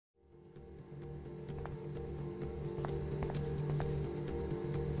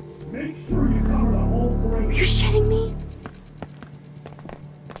Make sure you cover the whole parade. Are you shitting me?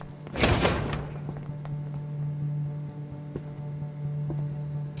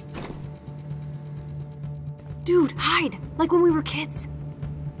 Dude, hide! Like when we were kids.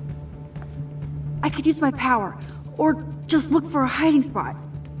 I could use my power, or just look for a hiding spot.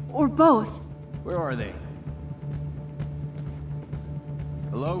 Or both. Where are they?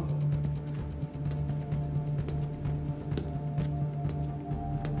 Hello?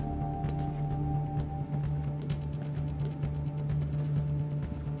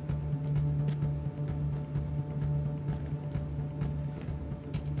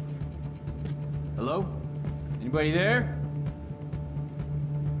 Hello? Anybody there?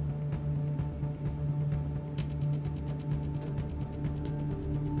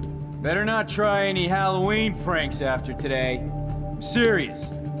 Better not try any Halloween pranks after today. I'm serious.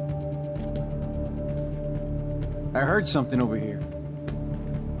 I heard something over here.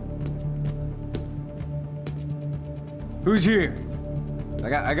 Who's here?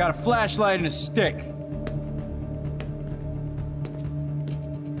 I got a flashlight and a stick.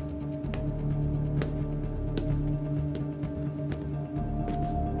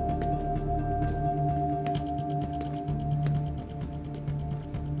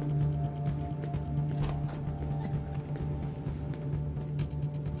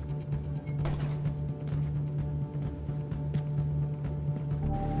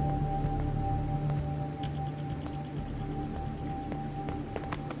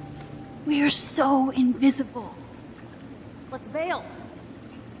 We are so invisible. Let's bail.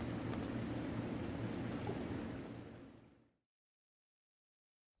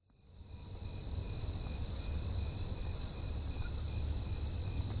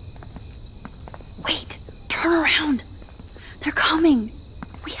 Wait, turn around. They're coming.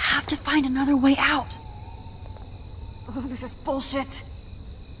 We have to find another way out. Oh, this is bullshit.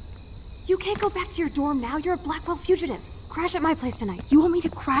 You can't go back to your dorm now. You're a Blackwell fugitive. Crash at my place tonight. You want me to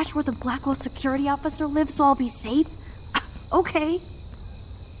crash where the Blackwell security officer lives so I'll be safe? Okay.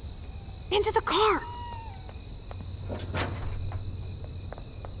 Into the car.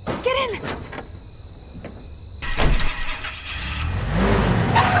 Get in.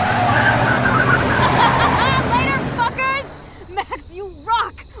 Later, fuckers! Max, you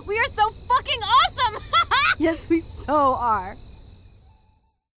rock! We are so fucking awesome! Yes, we so are.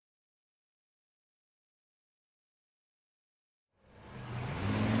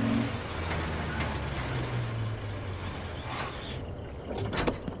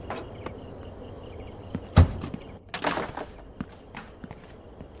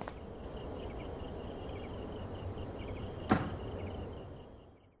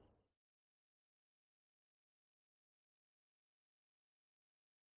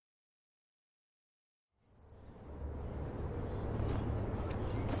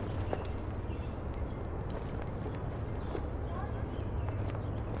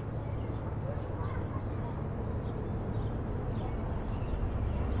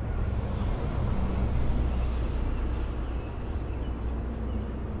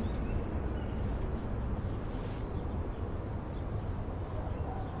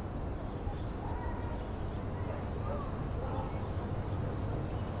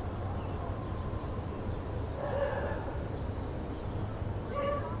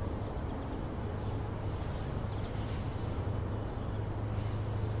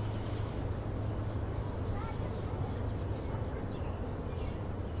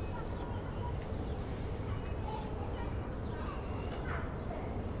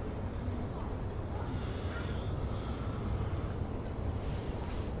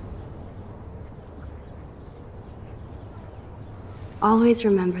 Always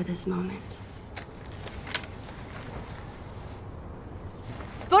remember this moment.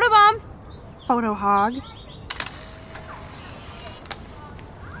 Photobomb! Photo hog.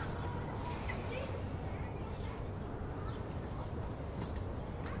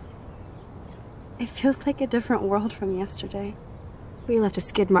 It feels like a different world from yesterday. We left a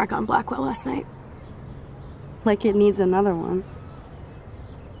skid mark on Blackwell last night. Like it needs another one.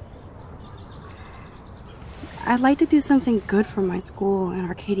 I'd like to do something good for my school in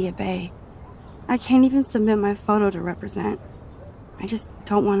Arcadia Bay. I can't even submit my photo to represent. I just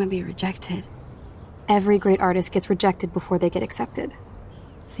don't want to be rejected. Every great artist gets rejected before they get accepted.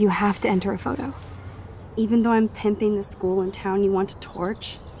 So you have to enter a photo. Even though I'm pimping the school in town you want to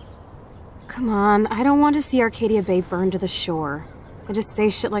torch? Come on, I don't want to see Arcadia Bay burned to the shore. I just say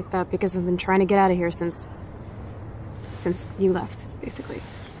shit like that because I've been trying to get out of here since you left, basically.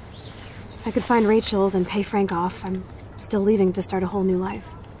 If I could find Rachel, then pay Frank off, I'm still leaving to start a whole new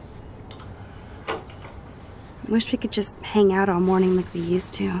life. I wish we could just hang out all morning like we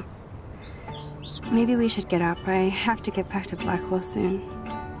used to. Maybe we should get up. I have to get back to Blackwell soon.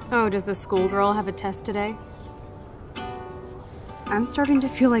 Oh, does the schoolgirl have a test today? I'm starting to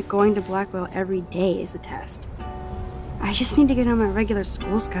feel like going to Blackwell every day is a test. I just need to get on my regular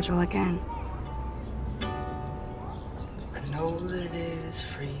school schedule again. I know that it is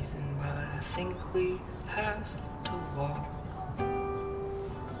freezing, but I think we have to walk.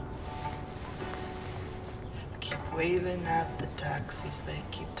 We keep waving at the taxis, they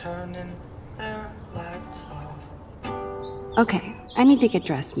keep turning their lights off. Okay, I need to get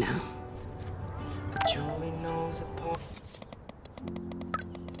dressed now. But Julie knows a part.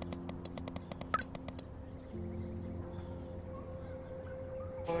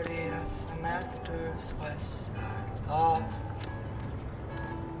 At some actors' west side loft.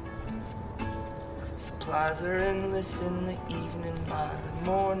 Supplies are endless in the evening, by the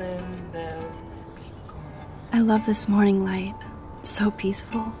morning they'll be gone. I love this morning light. It's so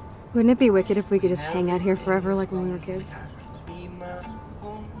peaceful. Wouldn't it be wicked if we could just hang out here forever like when we were kids? Be my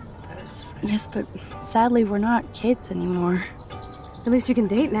own best friend. Yes, but sadly we're not kids anymore. At least you can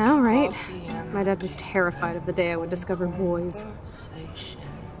date now, right? My dad was terrified of the day I would discover boys.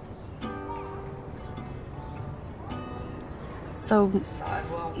 So,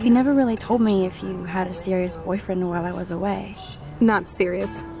 you never really told me if you had a serious boyfriend while I was away. Not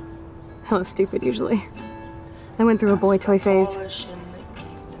serious. Hella stupid, usually. I went through a boy toy phase,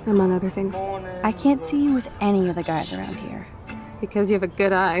 among other things. I can't see you with any of the guys around here. Because you have a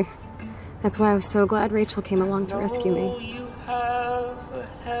good eye. That's why I was so glad Rachel came along to rescue me. You have a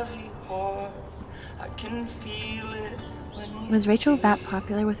heavy heart. I can feel it when Was Rachel that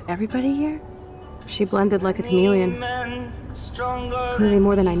popular with everybody here? She blended like a chameleon. Clearly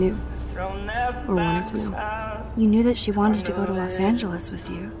more than I knew. Or wanted to know. You knew that she wanted to go to Los Angeles with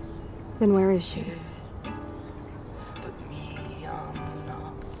you. Then where is she? But me, I'm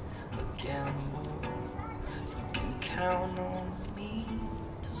not a gamble. You can count on me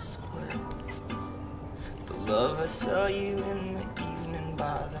to split. The love I saw you in the evening,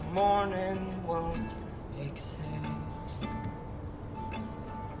 by the morning won't exist.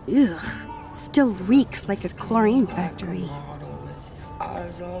 Ugh. Still reeks like a chlorine factory.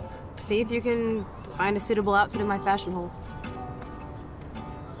 See if you can find a suitable outfit in my fashion hole.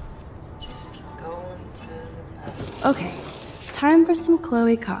 Just keep going to the back. Okay, time for some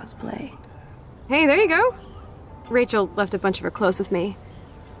Chloe cosplay. Hey, there you go. Rachel left a bunch of her clothes with me.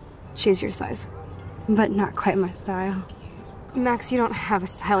 She's your size. But not quite my style. Max, you don't have a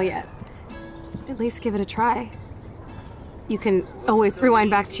style yet. At least give it a try. You can always rewind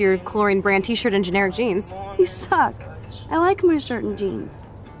back to your chlorine brand t-shirt and generic jeans. You suck. I like my shirt and jeans.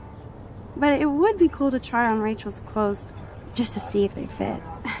 But it would be cool to try on Rachel's clothes just to see if they fit.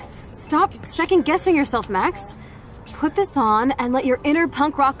 Stop second-guessing yourself, Max. Put this on and let your inner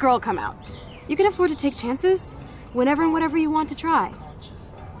punk rock girl come out. You can afford to take chances whenever and whatever you want to try.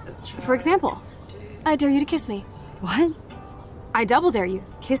 For example, I dare you to kiss me. What? I double dare you.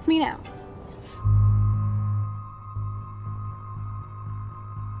 Kiss me now.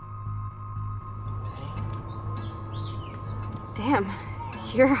 Damn,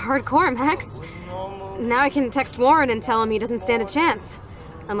 you're hardcore, Max. Now I can text Warren and tell him he doesn't stand a chance.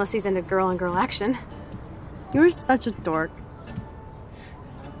 Unless he's into girl-on-girl action. You're such a dork.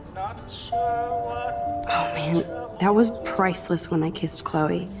 Not sure what Oh man, that was priceless when I kissed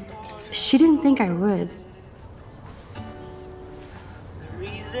Chloe. She didn't think I would. the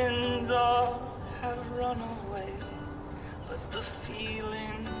reasons all have run away, but the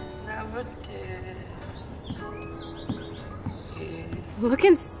feeling never did.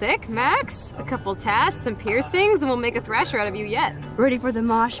 Looking sick, Max? A couple tats, some piercings, and we'll make a thrasher out of you yet. Ready for the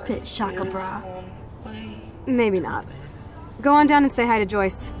mosh pit, Shaka Bra. Maybe not. Go on down and say hi to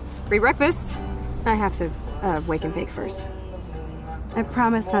Joyce. Free breakfast. I have to wake and bake first. I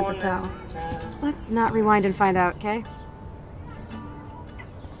promise not to tell. Let's not rewind and find out, okay?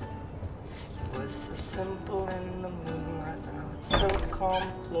 It was so simple in the moonlight, now it's so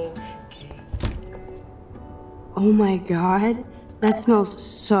complicated. Oh my god, that smells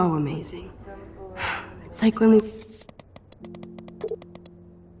so amazing. It's like when we...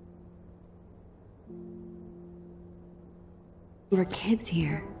 were kids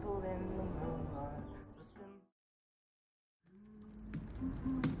here.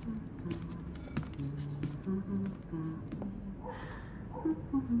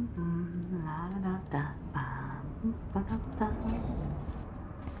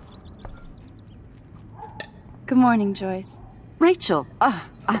 Good morning, Joyce. Rachel!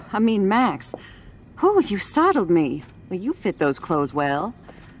 I mean Max. Oh, you startled me. Well, you fit those clothes well.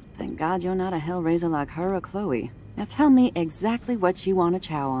 Thank God you're not a hellraiser like her or Chloe. Now tell me exactly what you want to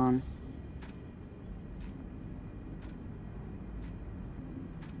chow on.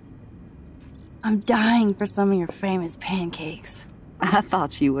 I'm dying for some of your famous pancakes. I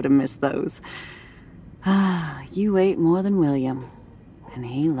thought you would have missed those. Ah, you ate more than William, and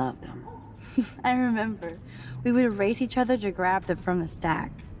he loved them. I remember. We would race each other to grab them from the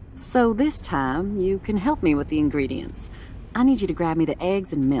stack. So this time, you can help me with the ingredients. I need you to grab me the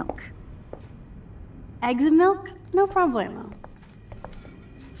eggs and milk. Eggs and milk? No problemo.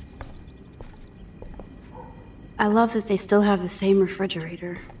 I love that they still have the same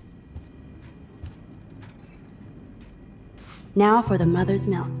refrigerator. Now for the mother's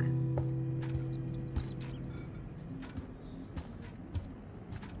milk.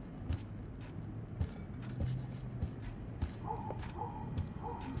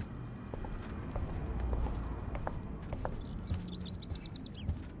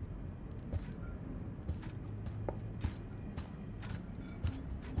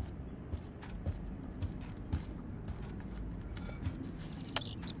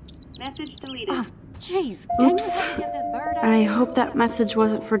 Message deleted. Oh, jeez. Oops. Get this bird out I of here? hope that message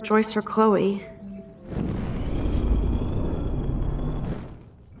wasn't for Joyce or Chloe.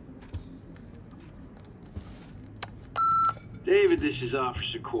 David, this is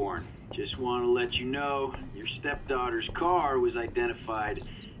Officer Korn. Just want to let you know your stepdaughter's car was identified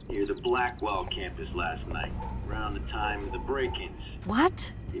near the Blackwell campus last night, around the time of the break-ins.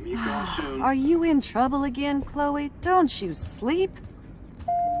 What? Give me a call soon. Are you in trouble again, Chloe? Don't you sleep?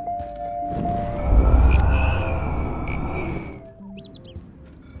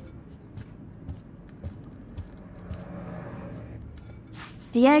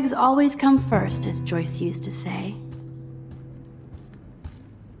 The eggs always come first, as Joyce used to say.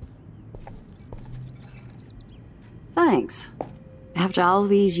 Thanks. After all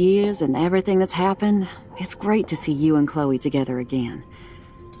these years and everything that's happened, it's great to see you and Chloe together again.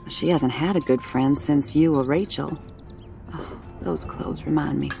 She hasn't had a good friend since you or Rachel. Oh, those clothes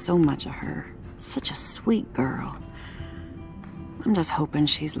remind me so much of her. Such a sweet girl. I'm just hoping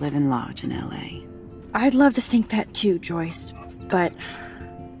she's living large in LA. I'd love to think that too, Joyce, but...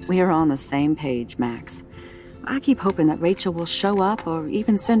 We're on the same page, Max. I keep hoping that Rachel will show up or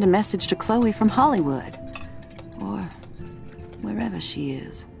even send a message to Chloe from Hollywood. Or wherever she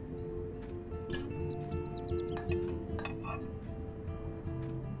is.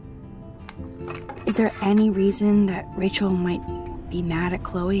 Is there any reason that Rachel might be mad at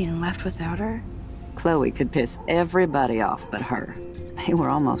Chloe and left without her? Chloe could piss everybody off but her. They were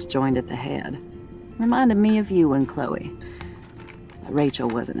almost joined at the head. Reminded me of you and Chloe. But Rachel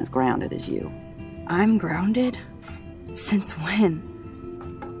wasn't as grounded as you. I'm grounded? Since when?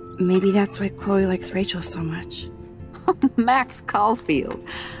 Maybe that's why Chloe likes Rachel so much. Max Caulfield,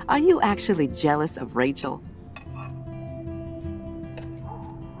 are you actually jealous of Rachel?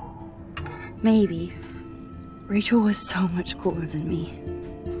 Maybe. Rachel was so much cooler than me.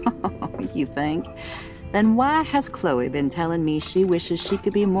 You think? Then why has Chloe been telling me she wishes she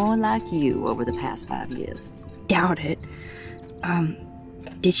could be more like you over the past 5 years? Doubt it.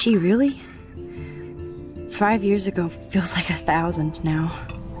 Did she really? 5 years ago feels like 1,000 now.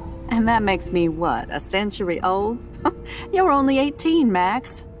 And that makes me what, a century old? You're only 18,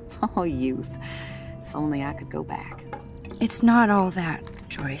 Max. Oh, youth. If only I could go back. It's not all that,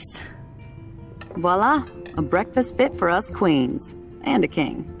 Joyce. Voila, a breakfast fit for us queens. And a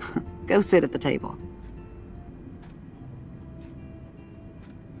king. Go sit at the table.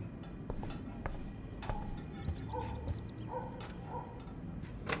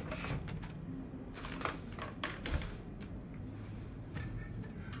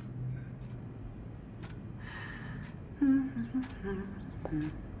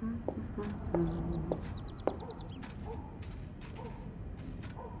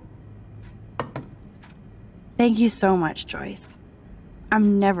 Thank you so much, Joyce.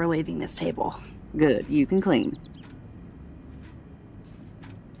 I'm never leaving this table. Good, you can clean.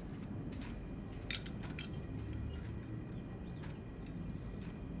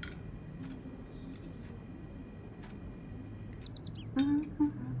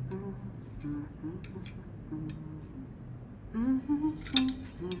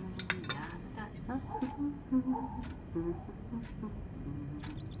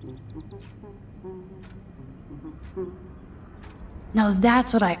 Now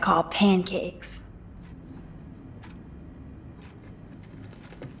that's what I call pancakes.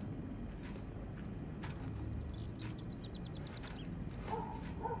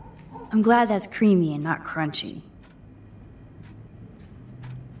 I'm glad that's creamy and not crunchy.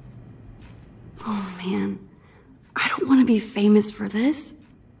 Oh man, I don't want to be famous for this.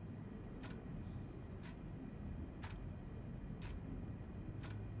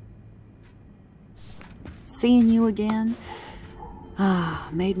 Seeing you again? Ah,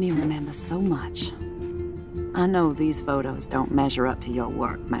 made me remember so much. I know these photos don't measure up to your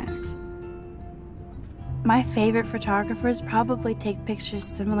work, Max. My favorite photographers probably take pictures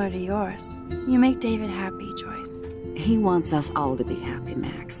similar to yours. You make David happy, Joyce. He wants us all to be happy,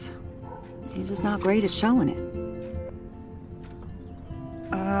 Max. He's just not great at showing it.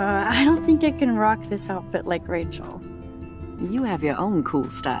 I don't think I can rock this outfit like Rachel. You have your own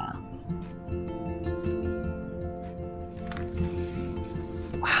cool style.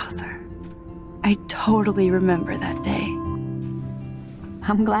 Wowzer. I totally remember that day.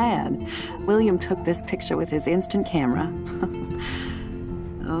 I'm glad. William took this picture with his instant camera.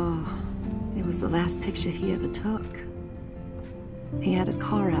 Oh, it was the last picture he ever took. He had his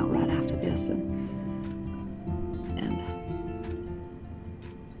car out right after this, and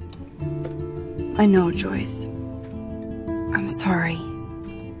I know, Joyce. I'm sorry.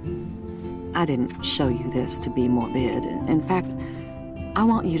 I didn't show you this to be morbid. In fact, I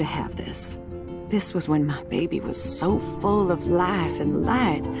want you to have this. This was when my baby was so full of life and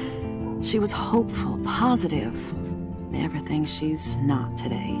light. She was hopeful, positive. Everything she's not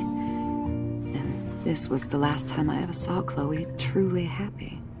today. And this was the last time I ever saw Chloe truly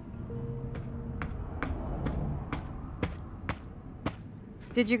happy.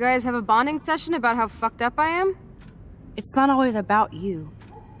 Did you guys have a bonding session about how fucked up I am? It's not always about you.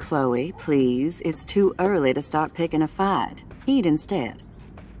 Chloe, please. It's too early to start picking a fight. Eat instead.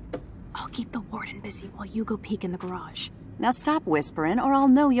 I'll keep the warden busy while you go peek in the garage. Now stop whispering, or I'll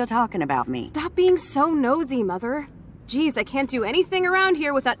know you're talking about me. Stop being so nosy, Mother. Geez, I can't do anything around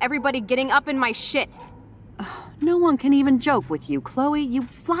here without everybody getting up in my shit. No one can even joke with you, Chloe. You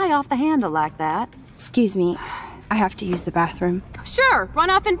fly off the handle like that. Excuse me. I have to use the bathroom. Sure, run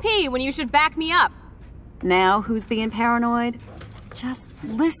off and pee when you should back me up. Now who's being paranoid? Just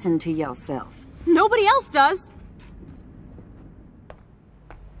listen to yourself. Nobody else does.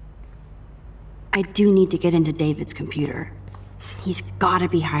 I do need to get into David's computer. He's gotta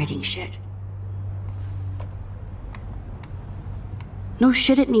be hiding shit. No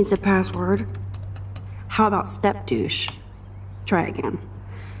shit, it needs a password. How about step douche? Try again.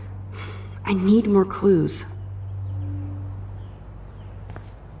 I need more clues.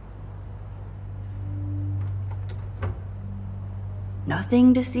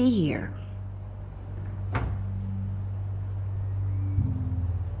 Nothing to see here.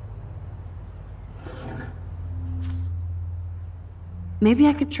 Maybe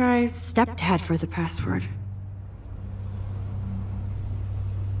I could try stepdad for the password.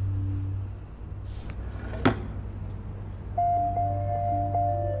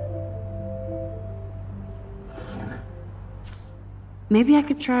 Maybe I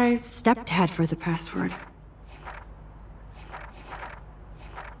could try stepdad for the password.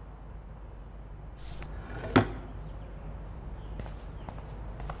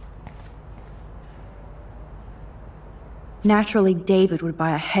 Naturally, David would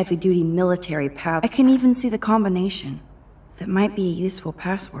buy a heavy-duty military pad. I can even see the combination. That might be a useful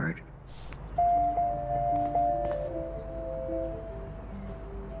password.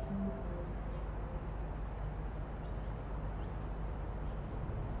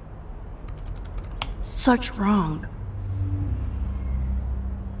 Such wrong.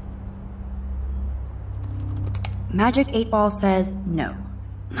 Magic 8 Ball says no.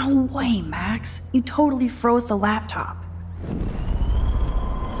 No way, Max. You totally froze the laptop.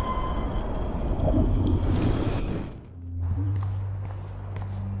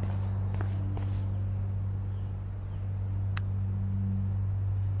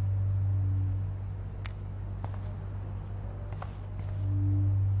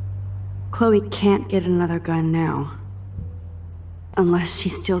 Chloe can't get another gun now. Unless she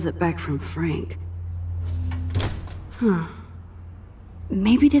steals it back from Frank. Huh.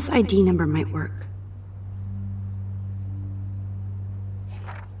 Maybe this ID number might work.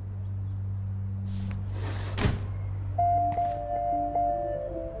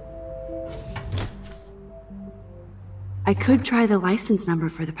 I could try the license number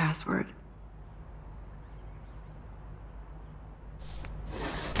for the password.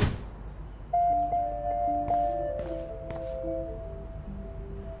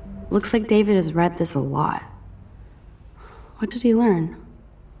 Looks like David has read this a lot. What did he learn?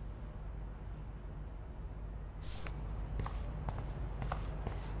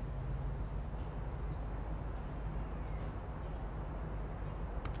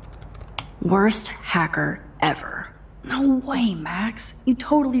 Worst hacker ever. No way, Max. You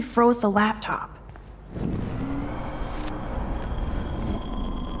totally froze the laptop.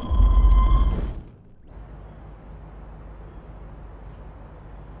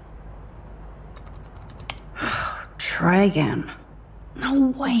 Try again.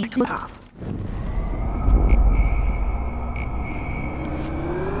 No way. Stop.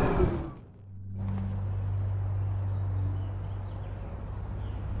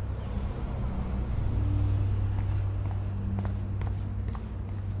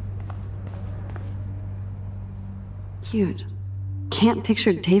 Cute. Can't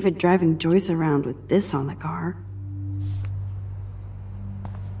picture David driving Joyce around with this on the car.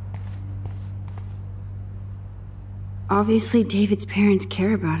 Obviously, David's parents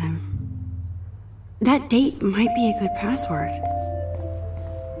care about him. That date might be a good password.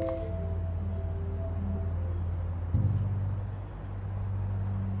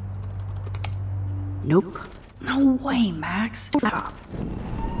 Nope. No way, Max. Stop.